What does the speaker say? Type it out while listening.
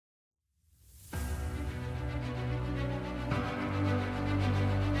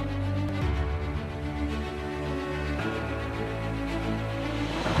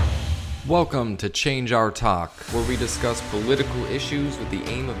Welcome to Change Our Talk, where we discuss political issues with the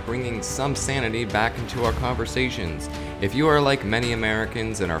aim of bringing some sanity back into our conversations. If you are like many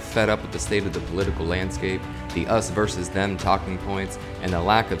Americans and are fed up with the state of the political landscape, the us versus them talking points, and the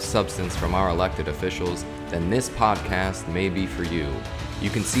lack of substance from our elected officials, then this podcast may be for you. You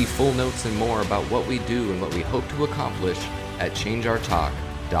can see full notes and more about what we do and what we hope to accomplish at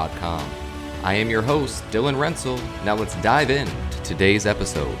changeourtalk.com. I am your host, Dylan Rensel. Now let's dive in to today's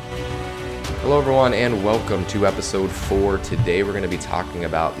episode. Hello everyone and welcome to episode 4. Today we're going to be talking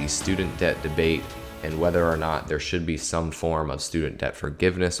about the student debt debate and whether or not there should be some form of student debt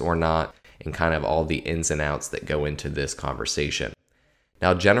forgiveness or not, and kind of all the ins and outs that go into this conversation.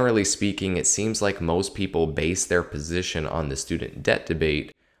 Now, generally speaking, it seems like most people base their position on the student debt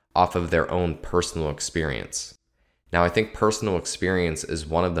debate off of their own personal experience. Now, I think personal experience is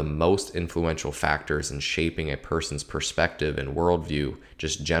one of the most influential factors in shaping a person's perspective and worldview,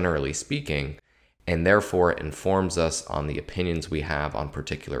 just generally speaking, and therefore it informs us on the opinions we have on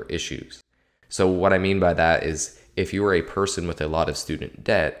particular issues. So what I mean by that is, if you are a person with a lot of student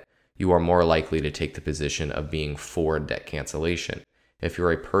debt, you are more likely to take the position of being for debt cancellation. If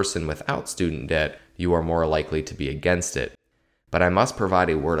you're a person without student debt, you are more likely to be against it. But I must provide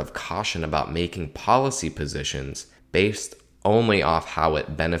a word of caution about making policy positions based only off how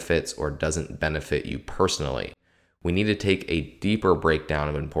it benefits or doesn't benefit you personally. We need to take a deeper breakdown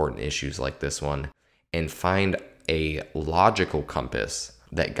of important issues like this one and find a logical compass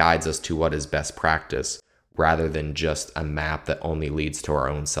that guides us to what is best practice rather than just a map that only leads to our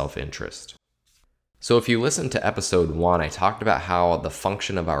own self-interest. So if you listen to episode 1, I talked about how the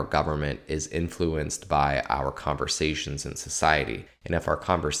function of our government is influenced by our conversations in society. And if our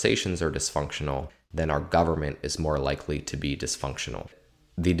conversations are dysfunctional, then our government is more likely to be dysfunctional.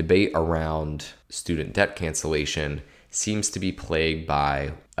 The debate around student debt cancellation seems to be plagued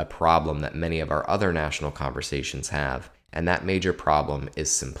by a problem that many of our other national conversations have, and that major problem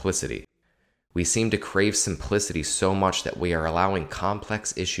is simplicity. We seem to crave simplicity so much that we are allowing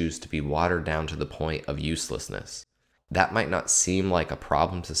complex issues to be watered down to the point of uselessness. That might not seem like a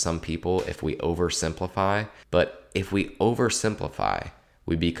problem to some people if we oversimplify, but if we oversimplify,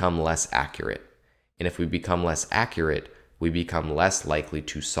 we become less accurate. And if we become less accurate, we become less likely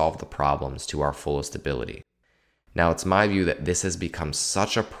to solve the problems to our fullest ability. Now, it's my view that this has become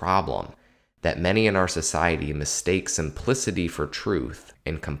such a problem that many in our society mistake simplicity for truth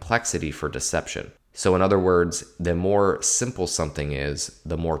and complexity for deception. So in other words, the more simple something is,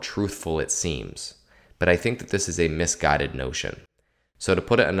 the more truthful it seems. But I think that this is a misguided notion. So to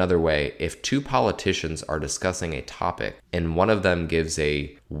put it another way, if two politicians are discussing a topic and one of them gives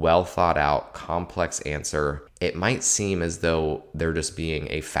a well thought out, complex answer, it might seem as though they're just being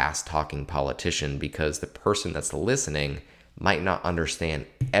a fast talking politician because the person that's listening might not understand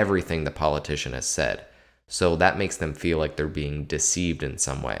everything the politician has said. So that makes them feel like they're being deceived in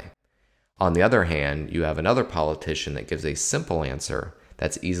some way. On the other hand, you have another politician that gives a simple answer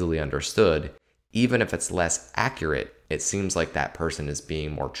that's easily understood. Even if it's less accurate, it seems like that person is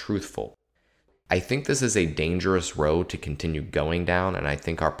being more truthful. I think this is a dangerous road to continue going down, and I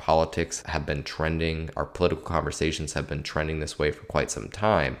think our politics have been trending, our political conversations have been trending this way for quite some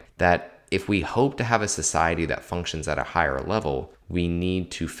time, that if we hope to have a society that functions at a higher level, we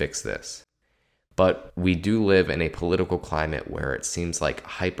need to fix this. But we do live in a political climate where it seems like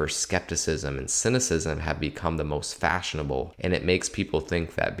hyper-skepticism and cynicism have become the most fashionable, and it makes people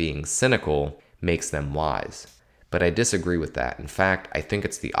think that being cynical makes them wise. But I disagree with that. In fact, I think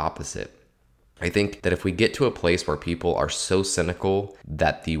it's the opposite. I think that if we get to a place where people are so cynical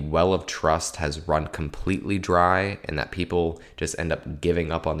that the well of trust has run completely dry and that people just end up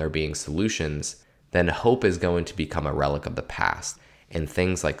giving up on there being solutions, then hope is going to become a relic of the past, and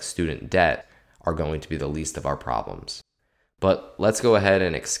things like student debt are going to be the least of our problems. But let's go ahead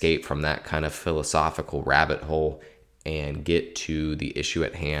and escape from that kind of philosophical rabbit hole and get to the issue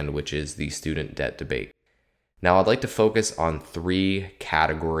at hand, which is the student debt debate. Now, I'd like to focus on 3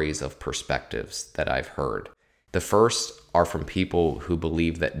 categories of perspectives that I've heard. The first are from people who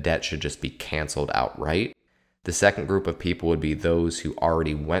believe that debt should just be canceled outright. The second group of people would be those who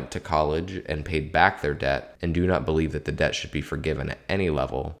already went to college and paid back their debt and do not believe that the debt should be forgiven at any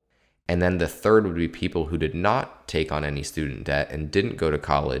level. And then the third would be people who did not take on any student debt and didn't go to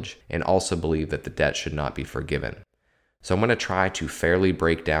college and also believe that the debt should not be forgiven. So I'm going to try to fairly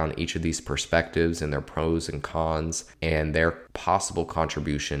break down each of these perspectives and their pros and cons and their possible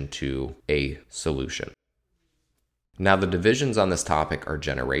contribution to a solution. Now, the divisions on this topic are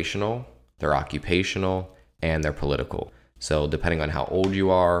generational, they're occupational, and they're political. So depending on how old you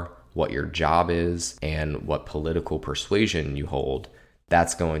are, what your job is, and what political persuasion you hold,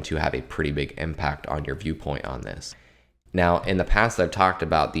 that's going to have a pretty big impact on your viewpoint on this. Now, in the past, I've talked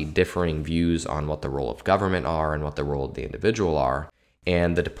about the differing views on what the role of government are and what the role of the individual are.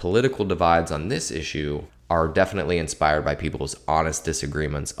 And the political divides on this issue are definitely inspired by people's honest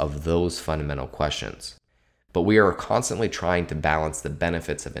disagreements of those fundamental questions. But we are constantly trying to balance the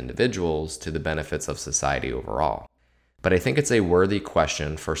benefits of individuals to the benefits of society overall. But I think it's a worthy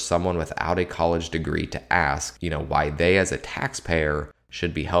question for someone without a college degree to ask, why they as a taxpayer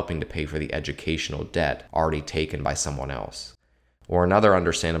should be helping to pay for the educational debt already taken by someone else. Or another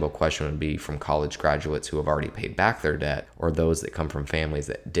understandable question would be from college graduates who have already paid back their debt, or those that come from families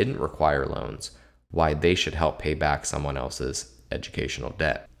that didn't require loans, why they should help pay back someone else's educational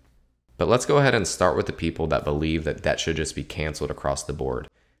debt. But let's go ahead and start with the people that believe that debt should just be canceled across the board.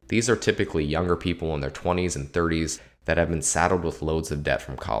 These are typically younger people in their 20s and 30s that have been saddled with loads of debt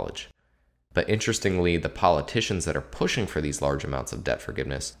from college. But interestingly, the politicians that are pushing for these large amounts of debt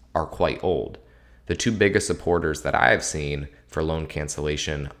forgiveness are quite old. The two biggest supporters that I have seen for loan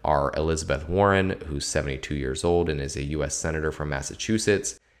cancellation are Elizabeth Warren, who's 72 years old and is a U.S. Senator from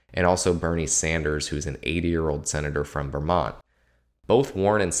Massachusetts, and also Bernie Sanders, who's an 80-year-old senator from Vermont. Both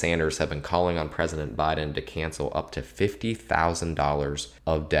Warren and Sanders have been calling on President Biden to cancel up to $50,000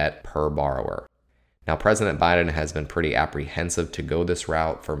 of debt per borrower. Now, President Biden has been pretty apprehensive to go this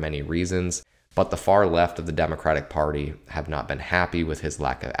route for many reasons, but the far left of the Democratic Party have not been happy with his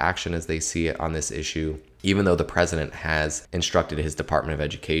lack of action as they see it on this issue, even though the president has instructed his Department of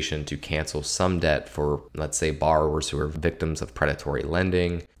Education to cancel some debt for, let's say, borrowers who are victims of predatory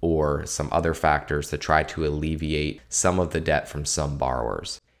lending or some other factors to try to alleviate some of the debt from some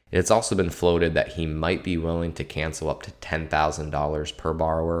borrowers. It's also been floated that he might be willing to cancel up to $10,000 per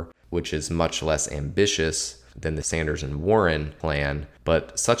borrower, which is much less ambitious than the Sanders and Warren plan,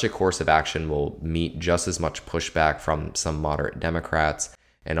 but such a course of action will meet just as much pushback from some moderate Democrats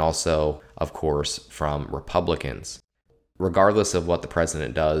and also, of course, from Republicans. Regardless of what the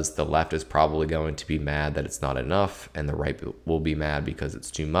president does, the left is probably going to be mad that it's not enough, and the right will be mad because it's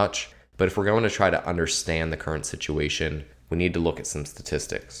too much. But if we're going to try to understand the current situation, we need to look at some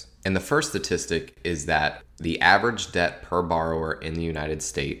statistics. And the first statistic is that the average debt per borrower in the United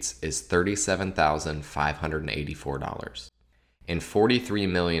States is $37,584. And 43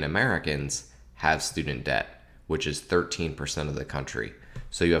 million Americans have student debt, which is 13% of the country.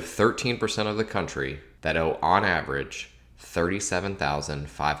 So you have 13% of the country that owe, on average,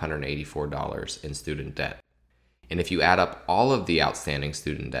 $37,584 in student debt. And if you add up all of the outstanding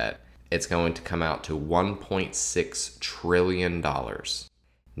student debt, it's going to come out to $1.6 trillion.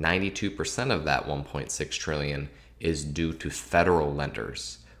 92% of that $1.6 trillion is due to federal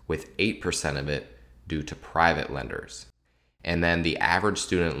lenders, with 8% of it due to private lenders. And then the average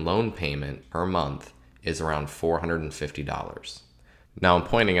student loan payment per month is around $450. Now, I'm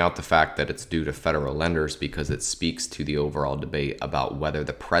pointing out the fact that it's due to federal lenders because it speaks to the overall debate about whether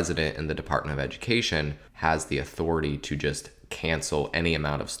the president and the Department of Education has the authority to just cancel any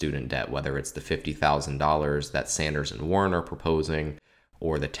amount of student debt, whether it's the $50,000 that Sanders and Warren are proposing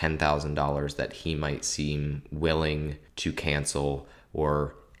or the $10,000 that he might seem willing to cancel,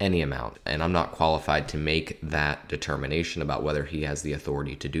 or any amount. And I'm not qualified to make that determination about whether he has the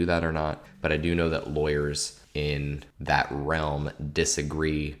authority to do that or not, but I do know that lawyers in that realm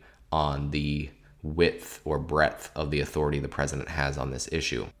disagree on the width or breadth of the authority the president has on this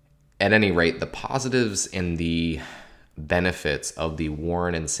issue. At any rate, the positives and the benefits of the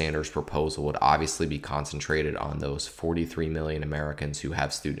Warren and Sanders proposal would obviously be concentrated on those 43 million Americans who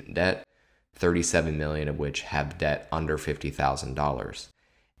have student debt, 37 million of which have debt under $50,000.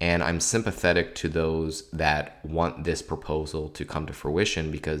 And I'm sympathetic to those that want this proposal to come to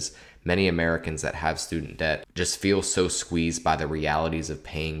fruition because many Americans that have student debt just feel so squeezed by the realities of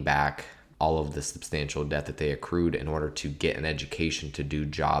paying back all of the substantial debt that they accrued in order to get an education to do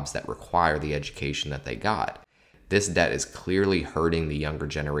jobs that require the education that they got. This debt is clearly hurting the younger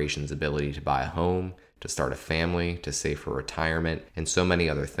generation's ability to buy a home, to start a family, to save for retirement, and so many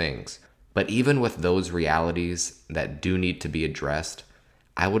other things. But even with those realities that do need to be addressed,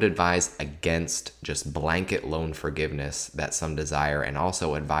 I would advise against just blanket loan forgiveness that some desire, and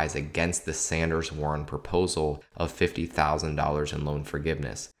also advise against the Sanders-Warren proposal of $50,000 in loan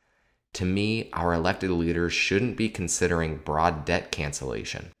forgiveness. To me, our elected leaders shouldn't be considering broad debt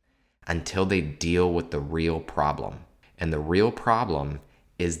cancellation until they deal with the real problem. And the real problem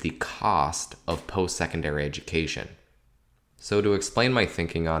is the cost of post-secondary education. So to explain my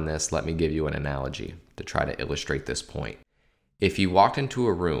thinking on this, let me give you an analogy to try to illustrate this point. If you walked into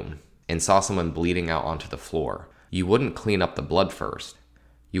a room and saw someone bleeding out onto the floor, you wouldn't clean up the blood first.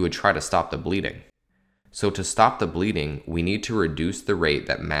 You would try to stop the bleeding. So to stop the bleeding, we need to reduce the rate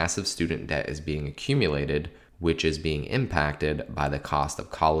that massive student debt is being accumulated, which is being impacted by the cost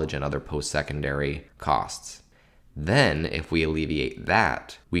of college and other post-secondary costs. Then, if we alleviate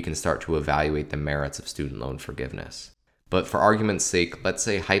that, we can start to evaluate the merits of student loan forgiveness. But for argument's sake, let's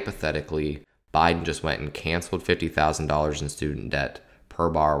say hypothetically, Biden just went and canceled $50,000 in student debt per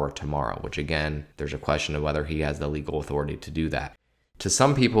borrower tomorrow, which again, there's a question of whether he has the legal authority to do that. To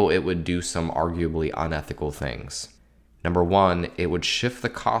some people, it would do some arguably unethical things. Number one, it would shift the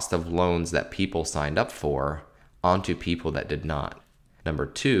cost of loans that people signed up for onto people that did not. Number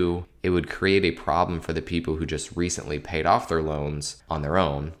two, it would create a problem for the people who just recently paid off their loans on their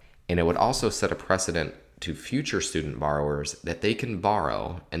own, and it would also set a precedent to future student borrowers that they can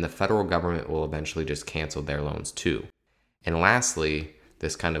borrow and the federal government will eventually just cancel their loans too. And lastly,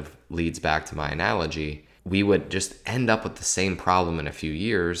 this kind of leads back to my analogy, we would just end up with the same problem in a few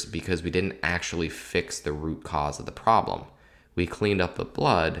years because we didn't actually fix the root cause of the problem. We cleaned up the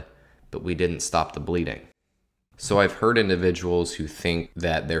blood, but we didn't stop the bleeding. So I've heard individuals who think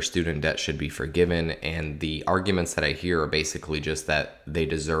that their student debt should be forgiven, and the arguments that I hear are basically just that they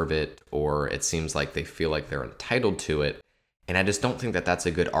deserve it, or it seems like they feel like they're entitled to it. And I just don't think that that's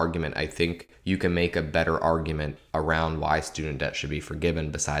a good argument. I think you can make a better argument around why student debt should be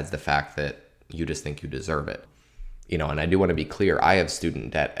forgiven besides the fact that you just think you deserve it. And I do want to be clear, I have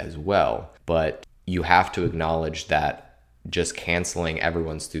student debt as well, but you have to acknowledge that just canceling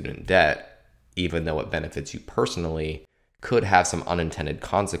everyone's student debt, even though it benefits you personally, could have some unintended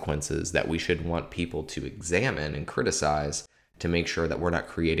consequences that we should want people to examine and criticize to make sure that we're not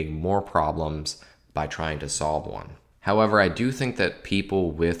creating more problems by trying to solve one. However, I do think that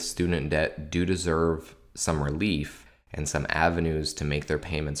people with student debt do deserve some relief and some avenues to make their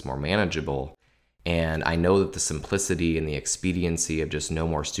payments more manageable. And I know that the simplicity and the expediency of just no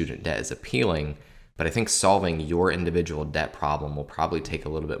more student debt is appealing, but I think solving your individual debt problem will probably take a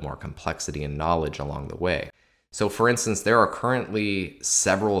little bit more complexity and knowledge along the way. So for instance, there are currently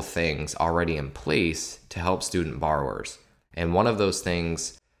several things already in place to help student borrowers. And one of those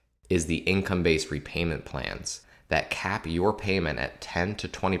things is the income-based repayment plans that cap your payment at 10 to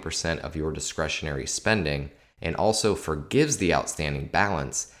 20% of your discretionary spending and also forgives the outstanding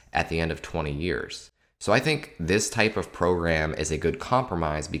balance at the end of 20 years. So I think this type of program is a good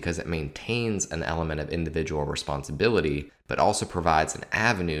compromise because it maintains an element of individual responsibility, but also provides an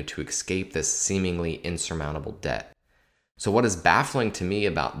avenue to escape this seemingly insurmountable debt. So what is baffling to me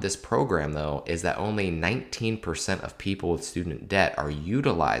about this program, though, is that only 19% of people with student debt are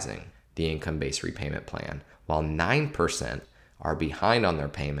utilizing the income-based repayment plan, while 9% are behind on their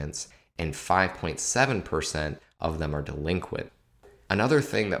payments and 5.7% of them are delinquent. Another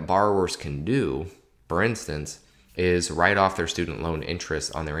thing that borrowers can do, for instance, is write off their student loan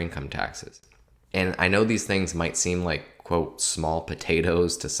interest on their income taxes. And I know these things might seem like, quote, small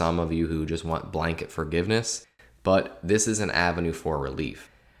potatoes to some of you who just want blanket forgiveness, but this is an avenue for relief.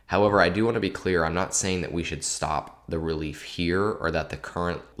 However, I do want to be clear, I'm not saying that we should stop the relief here or that the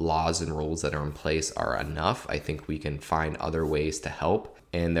current laws and rules that are in place are enough. I think we can find other ways to help,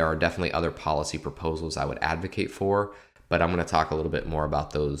 and there are definitely other policy proposals I would advocate for, but I'm going to talk a little bit more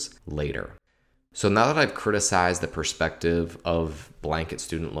about those later. So now that I've criticized the perspective of blanket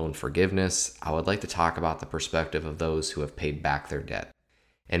student loan forgiveness, I would like to talk about the perspective of those who have paid back their debt.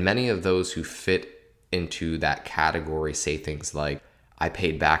 And many of those who fit into that category say things like, I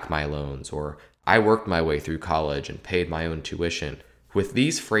paid back my loans, or I worked my way through college and paid my own tuition. With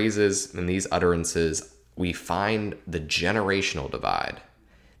these phrases and these utterances, we find the generational divide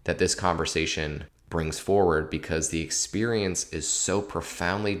that this conversation brings forward because the experience is so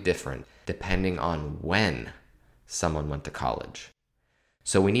profoundly different depending on when someone went to college.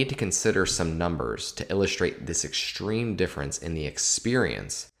 So we need to consider some numbers to illustrate this extreme difference in the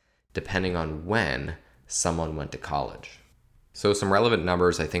experience depending on when someone went to college. So some relevant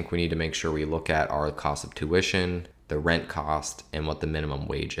numbers I think we need to make sure we look at are the cost of tuition, the rent cost, and what the minimum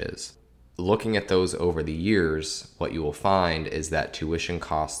wage is. Looking at those over the years, what you will find is that tuition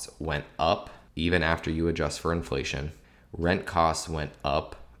costs went up even after you adjust for inflation. Rent costs went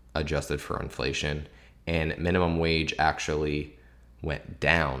up, adjusted for inflation, and minimum wage actually went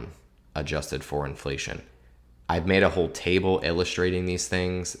down, adjusted for inflation. I've made a whole table illustrating these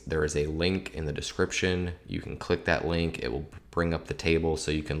things. There is a link in the description. You can click that link. It will bring up the table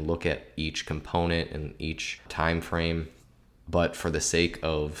so you can look at each component and each time frame. But for the sake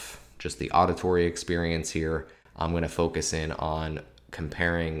of just the auditory experience here, I'm going to focus in on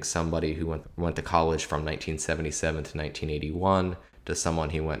comparing somebody who went to college from 1977 to 1981 to someone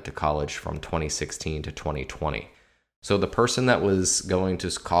who went to college from 2016 to 2020. So the person that was going to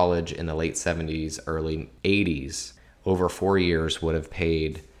college in the late 70s, early 80s, over 4 years would have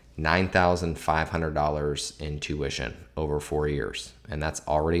paid $9,500 in tuition over 4 years. And that's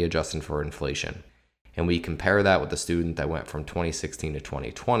already adjusted for inflation. And we compare that with the student that went from 2016 to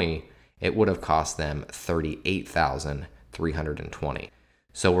 2020, it would have cost them $38,320.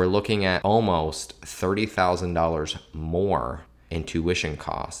 So we're looking at almost $30,000 more in tuition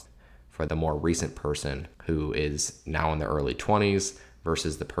cost for the more recent person who is now in their early 20s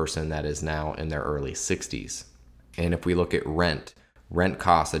versus the person that is now in their early 60s. And if we look at rent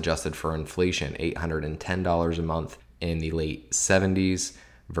costs adjusted for inflation, $810 a month in the late 70s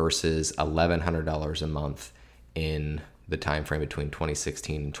versus $1,100 a month in the time frame between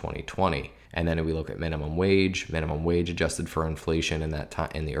 2016 and 2020. And then if we look at minimum wage adjusted for inflation in that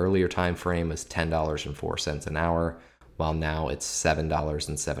time, in the earlier time frame, is $10.04 an hour, while now it's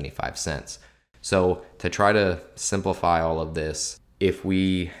 $7.75. So to try to simplify all of this, if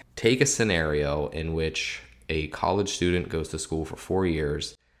we take a scenario in which a college student goes to school for 4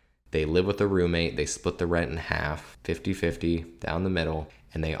 years, they live with a roommate, they split the rent in half, 50-50 down the middle,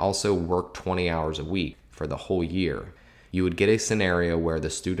 and they also work 20 hours a week for the whole year, you would get a scenario where the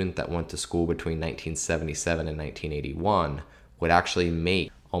student that went to school between 1977 and 1981 would actually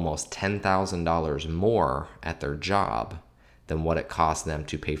make almost $10,000 more at their job than what it cost them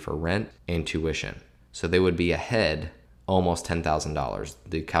to pay for rent and tuition. So they would be ahead almost $10,000.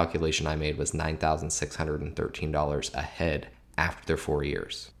 The calculation I made was $9,613 ahead after their 4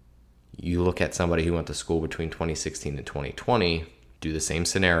 years. You look at somebody who went to school between 2016 and 2020, do the same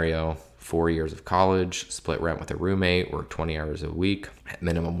scenario, 4 years of college, split rent with a roommate, work 20 hours a week at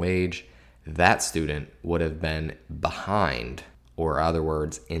minimum wage. That student would have been behind, or in other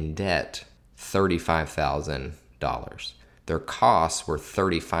words, in debt, $35,000. Their costs were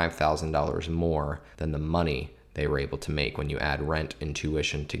 $35,000 more than the money they were able to make when you add rent and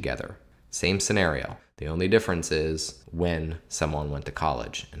tuition together. Same scenario. The only difference is when someone went to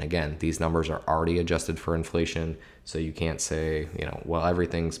college. And again, these numbers are already adjusted for inflation, so you can't say, well,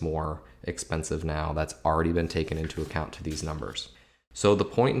 everything's more expensive now. That's already been taken into account to these numbers. So the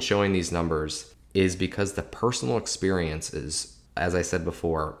point in showing these numbers is because the personal experience is, as I said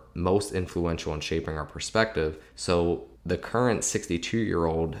before, most influential in shaping our perspective. So the current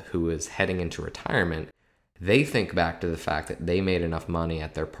 62-year-old who is heading into retirement, they think back to the fact that they made enough money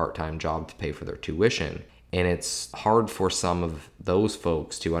at their part-time job to pay for their tuition. And it's hard for some of those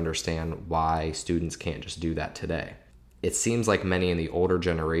folks to understand why students can't just do that today. It seems like many in the older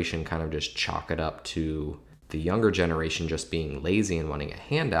generation kind of just chalk it up to the younger generation just being lazy and wanting a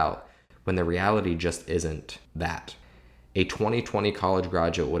handout, when the reality just isn't that. A 2020 college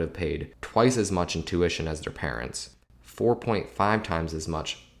graduate would have paid twice as much in tuition as their parents, 4.5 times as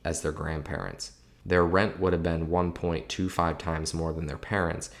much as their grandparents. Their rent would have been 1.25 times more than their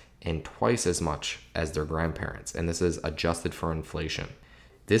parents and twice as much as their grandparents. And this is adjusted for inflation.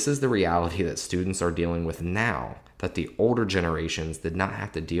 This is the reality that students are dealing with now that the older generations did not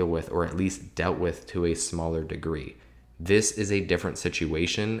have to deal with, or at least dealt with to a smaller degree. This is a different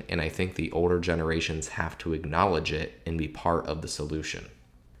situation, and I think the older generations have to acknowledge it and be part of the solution.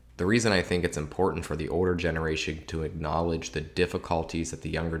 The reason I think it's important for the older generation to acknowledge the difficulties that the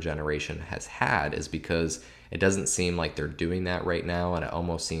younger generation has had is because it doesn't seem like they're doing that right now, and it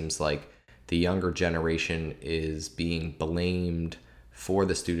almost seems like the younger generation is being blamed for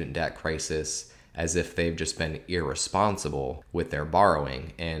the student debt crisis as if they've just been irresponsible with their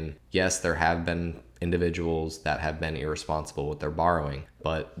borrowing. And yes, there have been individuals that have been irresponsible with their borrowing,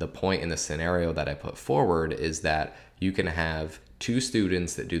 but the point in the scenario that I put forward is that you can have two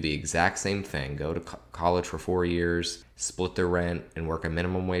students that do the exact same thing, go to college for 4 years, split their rent, and work a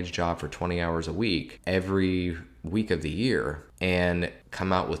minimum wage job for 20 hours a week every week of the year, and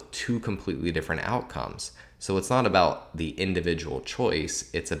come out with two completely different outcomes. So it's not about the individual choice,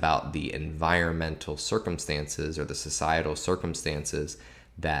 it's about the environmental circumstances or the societal circumstances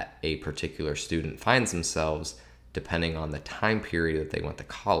that a particular student finds themselves depending on the time period that they went to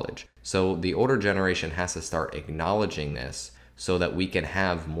college. So the older generation has to start acknowledging this so that we can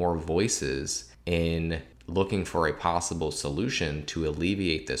have more voices in looking for a possible solution to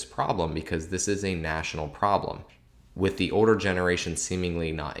alleviate this problem, because this is a national problem. With the older generation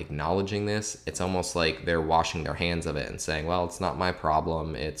seemingly not acknowledging this, it's almost like they're washing their hands of it and saying, well, it's not my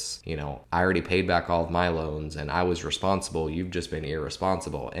problem. It's, I already paid back all of my loans and I was responsible. You've just been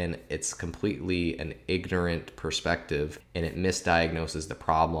irresponsible. And it's completely an ignorant perspective, and it misdiagnoses the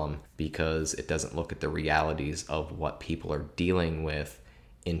problem because it doesn't look at the realities of what people are dealing with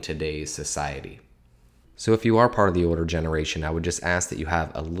in today's society. So if you are part of the older generation, I would just ask that you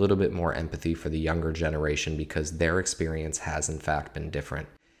have a little bit more empathy for the younger generation because their experience has in fact been different.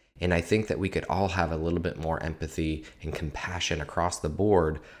 And I think that we could all have a little bit more empathy and compassion across the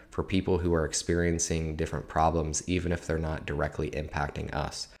board for people who are experiencing different problems, even if they're not directly impacting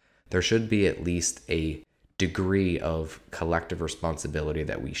us. There should be at least a degree of collective responsibility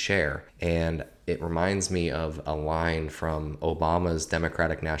that we share. And it reminds me of a line from Obama's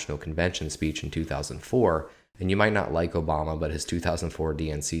Democratic National Convention speech in 2004. And you might not like Obama, but his 2004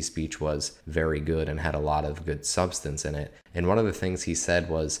 DNC speech was very good and had a lot of good substance in it. And one of the things he said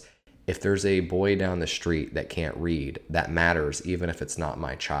was, if there's a boy down the street that can't read, that matters even if it's not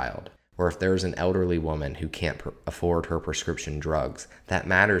my child. Or if there's an elderly woman who can't afford her prescription drugs, that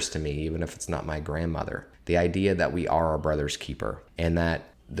matters to me even if it's not my grandmother. The idea that we are our brother's keeper, and that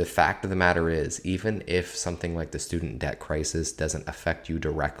the fact of the matter is, even if something like the student debt crisis doesn't affect you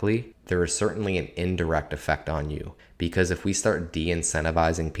directly, there is certainly an indirect effect on you. Because if we start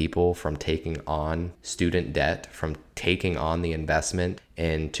de-incentivizing people from taking on student debt, from taking on the investment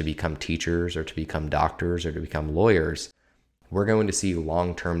and to become teachers or to become doctors or to become lawyers, we're going to see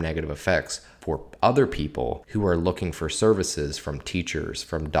long-term negative effects for other people who are looking for services from teachers,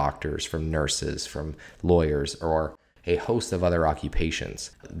 from doctors, from nurses, from lawyers, or a host of other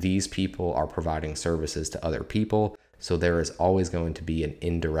occupations. These people are providing services to other people, so there is always going to be an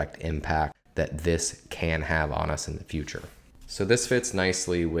indirect impact that this can have on us in the future. So this fits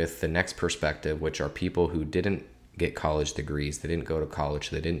nicely with the next perspective, which are people who didn't get college degrees, they didn't go to college,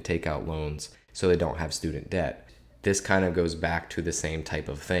 they didn't take out loans, so they don't have student debt. This kind of goes back to the same type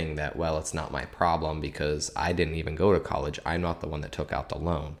of thing that, well, it's not my problem because I didn't even go to college. I'm not the one that took out the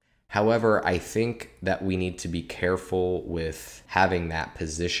loan. However, I think that we need to be careful with having that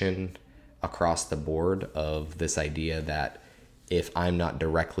position across the board of this idea that if I'm not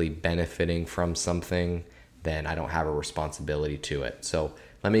directly benefiting from something, then I don't have a responsibility to it. So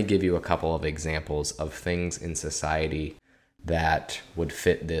let me give you a couple of examples of things in society that would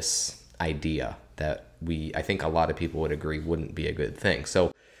fit this idea that I think a lot of people would agree wouldn't be a good thing.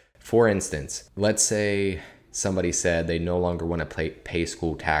 So for instance, let's say somebody said they no longer want to pay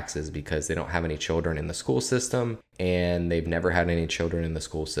school taxes because they don't have any children in the school system and they've never had any children in the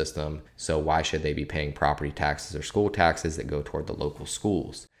school system. So why should they be paying property taxes or school taxes that go toward the local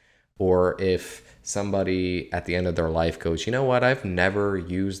schools? Or if somebody at the end of their life goes, you know what, I've never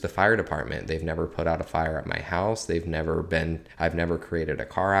used the fire department. They've never put out a fire at my house. I've never created a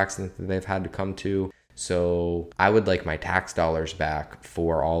car accident that they've had to come to. So I would like my tax dollars back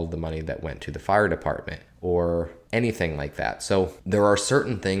for all of the money that went to the fire department or anything like that. So there are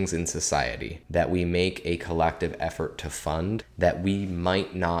certain things in society that we make a collective effort to fund that we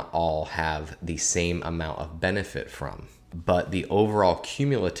might not all have the same amount of benefit from. But the overall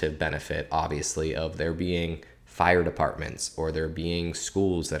cumulative benefit, obviously, of there being fire departments or there being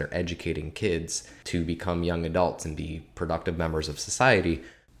schools that are educating kids to become young adults and be productive members of society,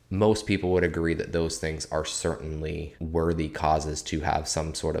 most people would agree that those things are certainly worthy causes to have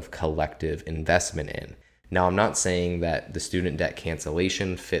some sort of collective investment in. Now, I'm not saying that the student debt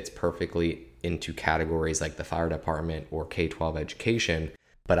cancellation fits perfectly into categories like the fire department or K-12 education,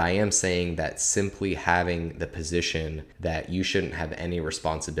 but I am saying that simply having the position that you shouldn't have any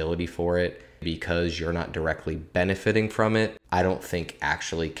responsibility for it because you're not directly benefiting from it, I don't think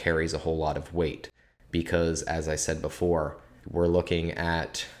actually carries a whole lot of weight. Because as I said before, we're looking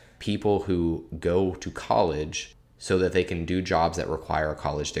at people who go to college so that they can do jobs that require a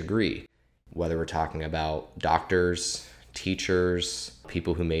college degree. Whether we're talking about doctors, teachers,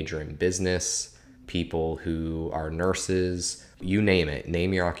 people who major in business, people who are nurses, you name it,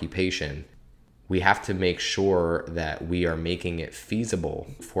 name your occupation. We have to make sure that we are making it feasible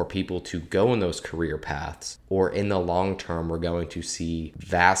for people to go in those career paths, or in the long term, we're going to see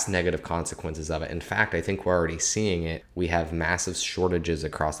vast negative consequences of it. In fact, I think we're already seeing it. We have massive shortages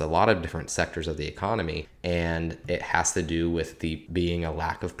across a lot of different sectors of the economy, and it has to do with being a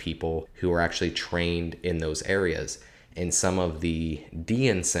lack of people who are actually trained in those areas. And some of the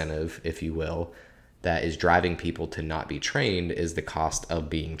de-incentive, if you will, that is driving people to not be trained is the cost of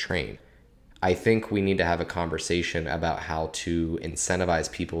being trained. I think we need to have a conversation about how to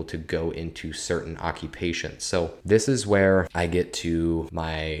incentivize people to go into certain occupations. So this is where I get to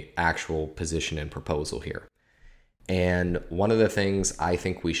my actual position and proposal here. And one of the things I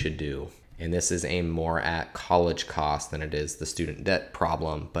think we should do, and this is aimed more at college cost than it is the student debt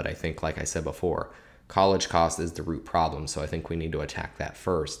problem, but I think, like I said before, college cost is the root problem. So I think we need to attack that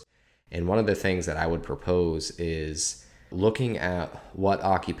first. And one of the things that I would propose is looking at what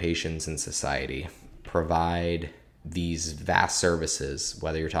occupations in society provide these vast services,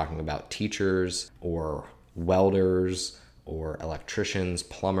 whether you're talking about teachers or welders or electricians,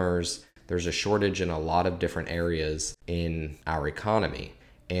 plumbers. There's a shortage in a lot of different areas in our economy.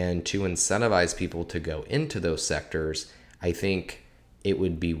 And to incentivize people to go into those sectors, I think it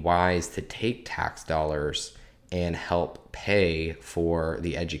would be wise to take tax dollars and help pay for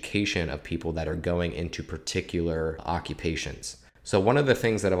the education of people that are going into particular occupations. So one of the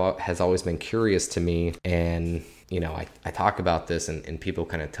things that has always been curious to me, and I talk about this and people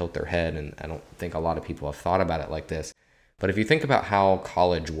kind of tilt their head, and I don't think a lot of people have thought about it like this. But if you think about how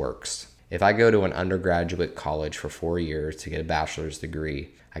college works, if I go to an undergraduate college for 4 years to get a bachelor's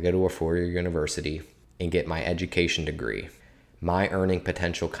degree, I go to a 4-year university and get my education degree. My earning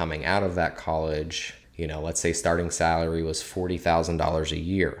potential coming out of that college, let's say starting salary was $40,000 a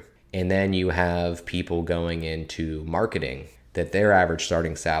year. And then you have people going into marketing that their average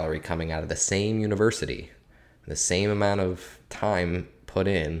starting salary coming out of the same university, the same amount of time put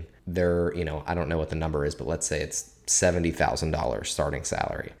in, they're, I don't know what the number is, but let's say it's $70,000 starting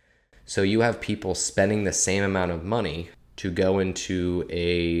salary. So you have people spending the same amount of money to go into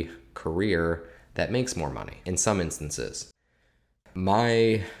a career that makes more money in some instances.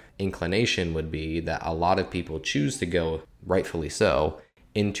 My inclination would be that a lot of people choose to go, rightfully so,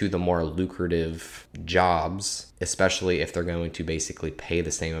 into the more lucrative jobs, especially if they're going to basically pay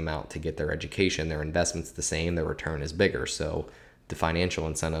the same amount to get their education. Their investment's the same, their return is bigger. So the financial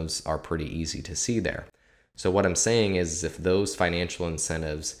incentives are pretty easy to see there. So what I'm saying is if those financial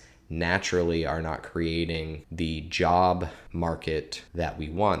incentives naturally are not creating the job market that we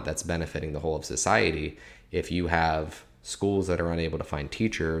want that's benefiting the whole of society, if you have schools that are unable to find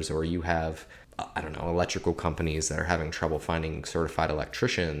teachers, or you have electrical companies that are having trouble finding certified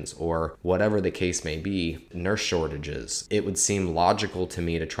electricians, or whatever the case may be, nurse shortages, it would seem logical to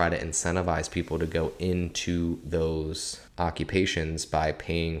me to try to incentivize people to go into those occupations by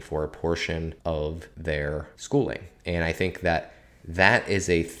paying for a portion of their schooling. And I think that is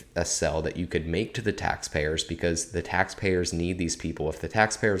a sell that you could make to the taxpayers, because the taxpayers need these people. If the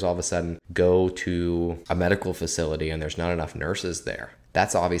taxpayers all of a sudden go to a medical facility and there's not enough nurses there,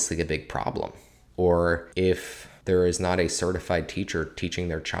 that's obviously a big problem. Or if there is not a certified teacher teaching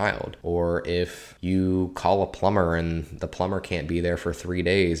their child, or if you call a plumber and the plumber can't be there for 3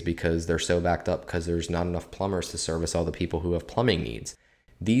 days because they're so backed up because there's not enough plumbers to service all the people who have plumbing needs.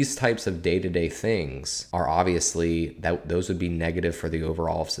 These types of day-to-day things are obviously, those would be negative for the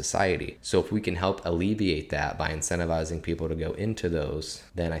overall of society. So if we can help alleviate that by incentivizing people to go into those,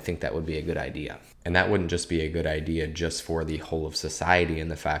 then I think that would be a good idea. And that wouldn't just be a good idea just for the whole of society and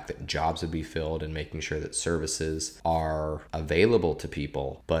the fact that jobs would be filled and making sure that services are available to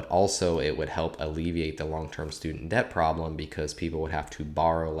people, but also it would help alleviate the long-term student debt problem, because people would have to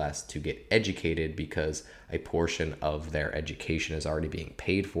borrow less to get educated because a portion of their education is already being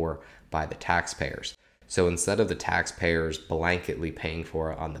paid for by the taxpayers. So instead of the taxpayers blanketly paying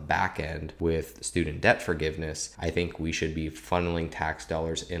for it on the back end with student debt forgiveness, I think we should be funneling tax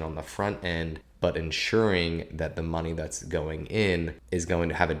dollars in on the front end, but ensuring that the money that's going in is going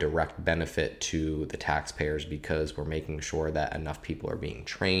to have a direct benefit to the taxpayers, because we're making sure that enough people are being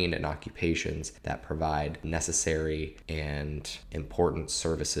trained in occupations that provide necessary and important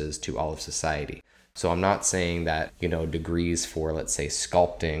services to all of society. So I'm not saying that, degrees for, let's say,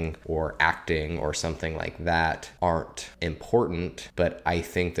 sculpting or acting or something like that aren't important, but I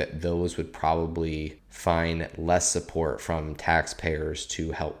think that those would probably find less support from taxpayers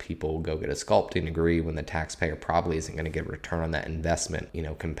to help people go get a sculpting degree, when the taxpayer probably isn't going to get a return on that investment,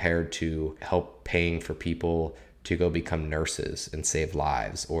 compared to help paying for people to go become nurses and save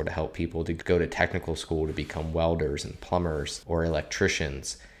lives, or to help people to go to technical school to become welders and plumbers or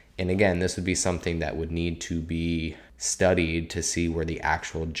electricians. And again, this would be something that would need to be studied to see where the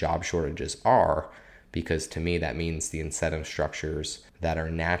actual job shortages are, because to me that means the incentive structures that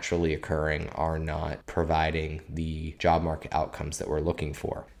are naturally occurring are not providing the job market outcomes that we're looking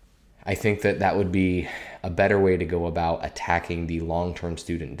for. I think that would be a better way to go about attacking the long-term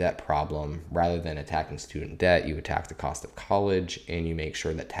student debt problem. Rather than attacking student debt, you attack the cost of college, and you make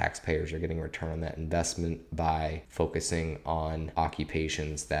sure that taxpayers are getting a return on that investment by focusing on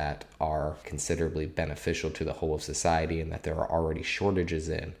occupations that are considerably beneficial to the whole of society and that there are already shortages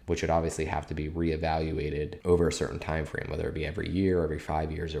in, which would obviously have to be reevaluated over a certain time frame, whether it be every year, every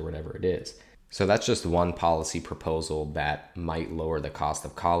 5 years, or whatever it is. So that's just one policy proposal that might lower the cost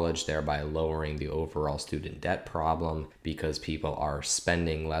of college, thereby lowering the overall student debt problem, because people are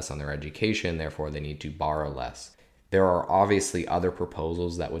spending less on their education, therefore they need to borrow less. There are obviously other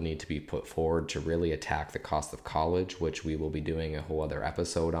proposals that would need to be put forward to really attack the cost of college, which we will be doing a whole other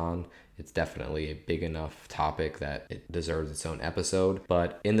episode on. It's definitely a big enough topic that it deserves its own episode.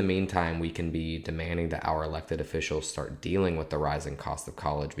 But in the meantime, we can be demanding that our elected officials start dealing with the rising cost of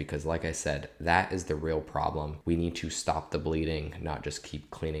college because, like I said, that is the real problem. We need to stop the bleeding, not just keep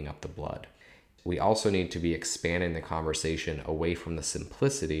cleaning up the blood. We also need to be expanding the conversation away from the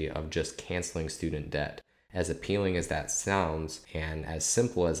simplicity of just canceling student debt. As appealing as that sounds, and as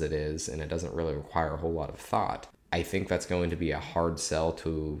simple as it is, and it doesn't really require a whole lot of thought, I think that's going to be a hard sell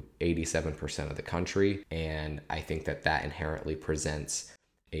to 87% of the country, and I think that that inherently presents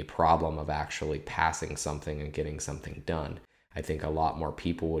a problem of actually passing something and getting something done. I think a lot more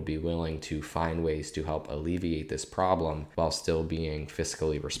people would be willing to find ways to help alleviate this problem while still being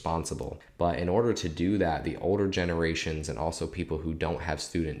fiscally responsible. But in order to do that, the older generations and also people who don't have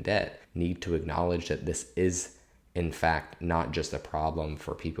student debt need to acknowledge that this is, in fact, not just a problem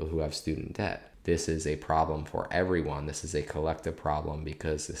for people who have student debt. This is a problem for everyone. This is a collective problem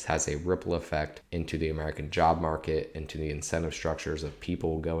because this has a ripple effect into the American job market, into the incentive structures of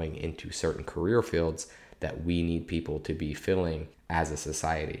people going into certain career fields that we need people to be filling as a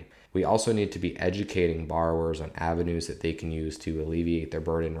society. We also need to be educating borrowers on avenues that they can use to alleviate their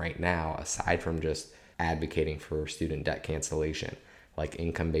burden right now, aside from just advocating for student debt cancellation, like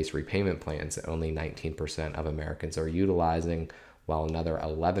income-based repayment plans that only 19% of Americans are utilizing, while another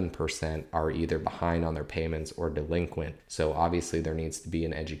 11% are either behind on their payments or delinquent. So obviously there needs to be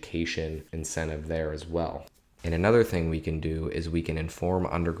an education incentive there as well. And another thing we can do is we can inform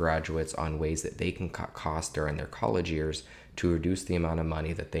undergraduates on ways that they can cut costs during their college years to reduce the amount of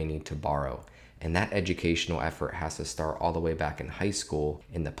money that they need to borrow. And that educational effort has to start all the way back in high school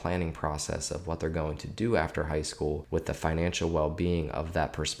in the planning process of what they're going to do after high school, with the financial well-being of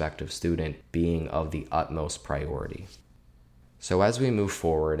that prospective student being of the utmost priority. So as we move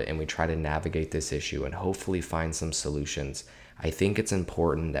forward and we try to navigate this issue and hopefully find some solutions, I think it's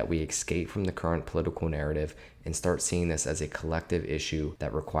important that we escape from the current political narrative and start seeing this as a collective issue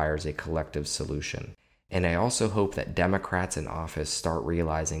that requires a collective solution. And I also hope that Democrats in office start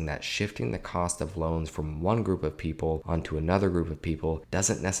realizing that shifting the cost of loans from one group of people onto another group of people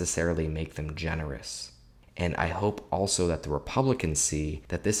doesn't necessarily make them generous. And I hope also that the Republicans see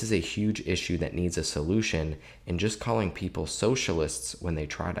that this is a huge issue that needs a solution, and just calling people socialists when they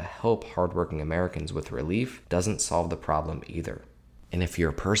try to help hardworking Americans with relief doesn't solve the problem either. And if you're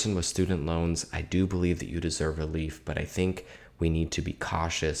a person with student loans, I do believe that you deserve relief, but I think we need to be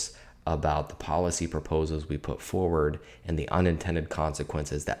cautious about the policy proposals we put forward and the unintended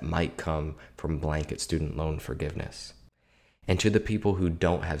consequences that might come from blanket student loan forgiveness. And to the people who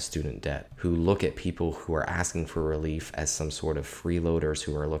don't have student debt, who look at people who are asking for relief as some sort of freeloaders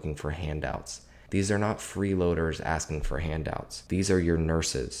who are looking for handouts. These are not freeloaders asking for handouts. These are your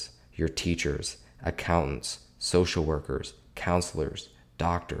nurses, your teachers, accountants, social workers, counselors,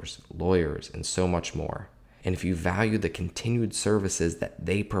 doctors, lawyers, and so much more. And if you value the continued services that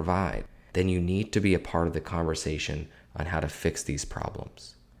they provide, then you need to be a part of the conversation on how to fix these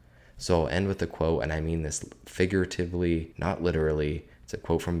problems. So I'll end with a quote, and I mean this figuratively, not literally. It's a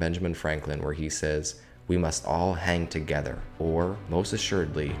quote from Benjamin Franklin where he says, "We must all hang together, or most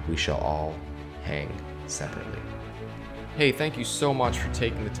assuredly, we shall all hang separately." Hey, thank you so much for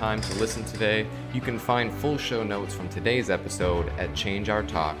taking the time to listen today. You can find full show notes from today's episode at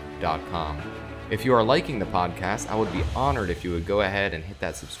changeourtalk.com. If you are liking the podcast, I would be honored if you would go ahead and hit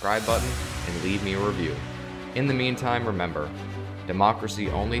that subscribe button and leave me a review. In the meantime, remember, democracy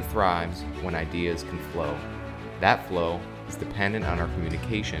only thrives when ideas can flow. That flow is dependent on our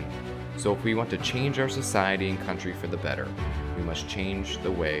communication. So if we want to change our society and country for the better, we must change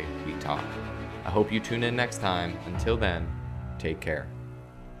the way we talk. I hope you tune in next time. Until then, take care.